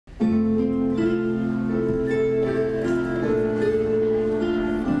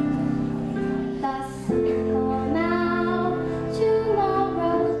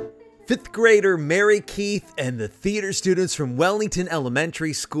Fifth grader Mary Keith and the theater students from Wellington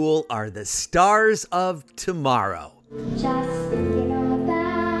Elementary School are the stars of tomorrow. Just thinking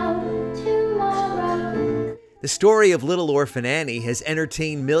about tomorrow. The story of Little Orphan Annie has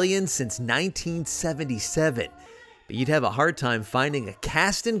entertained millions since 1977. But you'd have a hard time finding a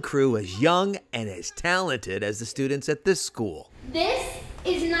cast and crew as young and as talented as the students at this school. This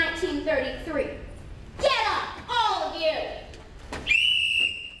is 1933. Get up, all of you!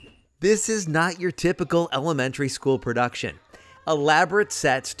 This is not your typical elementary school production. Elaborate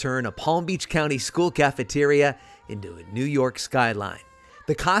sets turn a Palm Beach County school cafeteria into a New York skyline.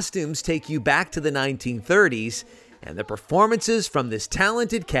 The costumes take you back to the 1930s, and the performances from this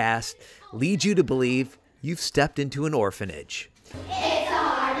talented cast lead you to believe you've stepped into an orphanage. It's a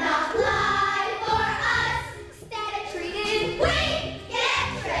hard knock life for us. Static treated, we get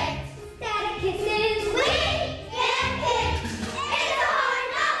tricked. Static kisses, we get picked. It's a hard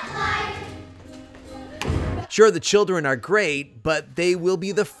knock life. Sure, the children are great, but they will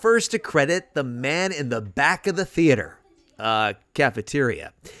be the first to credit the man in the back of the theater.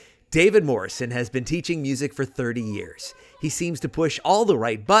 Cafeteria. David Morrison has been teaching music for 30 years. He seems to push all the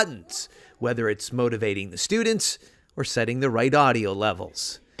right buttons, whether it's motivating the students or setting the right audio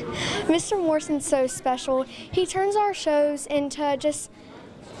levels. Mr. Morrison's so special. He turns our shows into just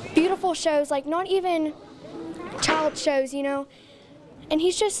beautiful shows, like not even child shows, you know. And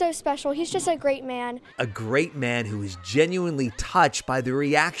he's just so special. He's just a great man. A great man who is genuinely touched by the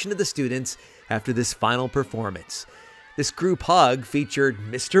reaction of the students after this final performance. This group hug featured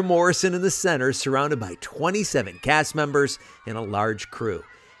Mr. Morrison in the center, surrounded by 27 cast members and a large crew.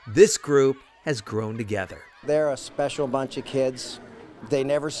 This group has grown together. They're a special bunch of kids. They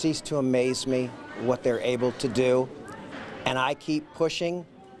never cease to amaze me what they're able to do. And I keep pushing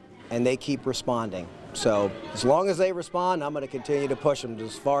and they keep responding. So as long as they respond, I'm going to continue to push them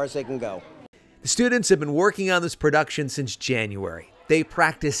as far as they can go. The students have been working on this production since January. They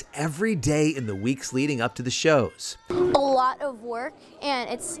practice every day in the weeks leading up to the shows. A lot of work, and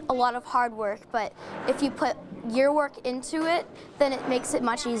it's a lot of hard work, but if you put your work into it, then it makes it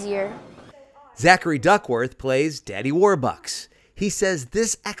much easier. Zachary Duckworth plays Daddy Warbucks. He says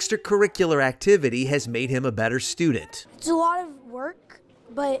this extracurricular activity has made him a better student. It's a lot of work,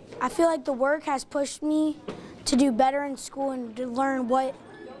 but I feel like the work has pushed me to do better in school and to learn what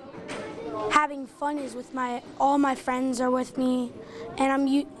having fun is with all my friends are with me,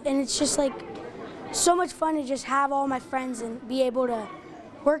 and it's just like so much fun to just have all my friends and be able to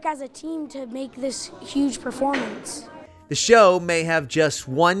work as a team to make this huge performance. The show may have just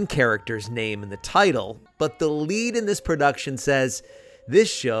one character's name in the title, but the lead in this production says this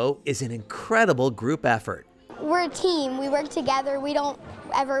show is an incredible group effort. We're a team. We work together. We don't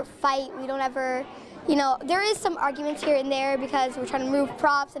ever fight. We don't ever, you know, there is some arguments here and there because we're trying to move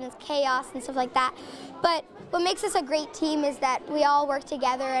props and it's chaos and stuff like that. But what makes us a great team is that we all work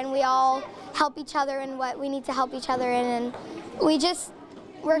together and we all help each other in what we need to help each other in, and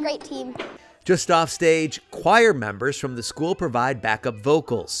we're a great team. Just off stage, choir members from the school provide backup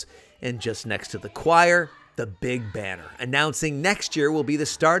vocals. And just next to the choir, the big banner announcing next year will be the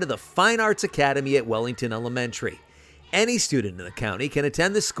start of the Fine Arts Academy at Wellington Elementary. Any student in the county can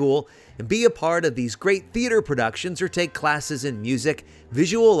attend the school and be a part of these great theater productions or take classes in music,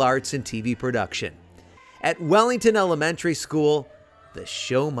 visual arts, and TV production. At Wellington Elementary School, the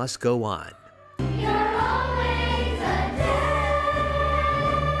show must go on.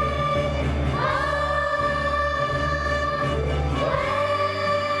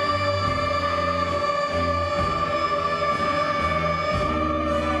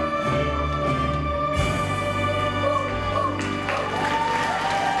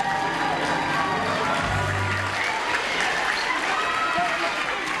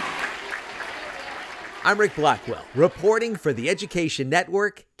 I'm Rick Blackwell, reporting for the Education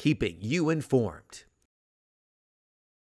Network, keeping you informed.